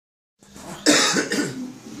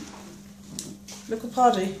Look at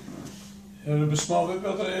Paddy. You're a little bit small bit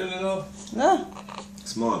better, you know? No.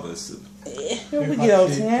 Small, but it's... You're a big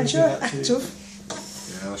old thing, aren't you? Active.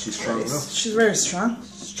 Yeah, she's strong enough. She's very strong.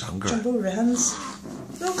 Stronger. Jump over your hands.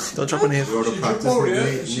 Look. Don't drop in here. You're the practice.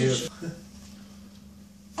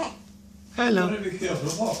 Hello. Be careful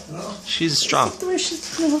of what, you know? She's strong. Look the way she's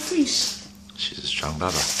putting her feet. She's a strong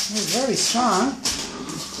baba. Oh, very strong.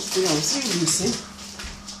 You know, see, you see.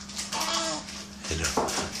 Hello.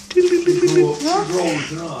 She's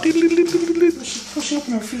pushing up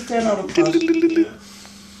on her feet there now, look, Pod.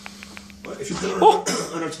 Well, if you put her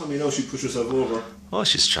on her tummy now, she'd push herself over. Oh,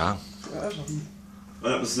 she's strong. And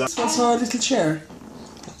that was that. What's our little chair?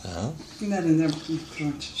 Oh. Bring that in there.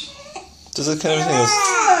 Does it kind of thing?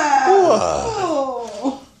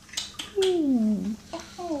 Oh.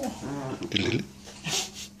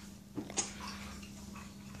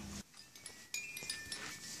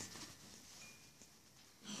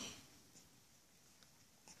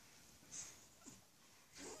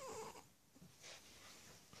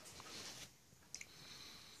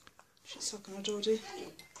 She's sucking her dodgy.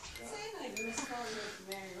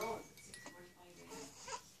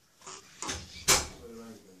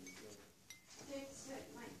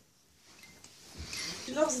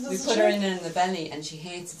 We put her in the belly and she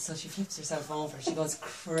hates it, so she flips herself over. She goes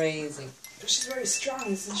crazy. But she's very strong,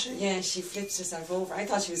 isn't she? Yeah, she flips herself over. I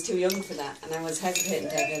thought she was too young for that, and I was hesitating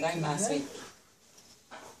to have her out last week.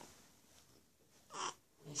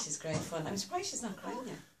 Yeah, she's great fun. I'm surprised she's not crying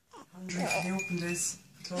yet. He opened this.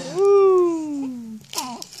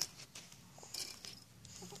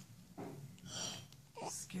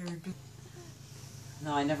 Scary bit.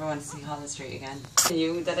 No, I never want to see Holland Street again. I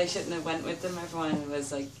knew that I shouldn't have went with them. Everyone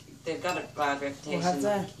was like, they've got a bad reputation. Oh, have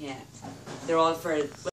they? Like, yeah. They're all for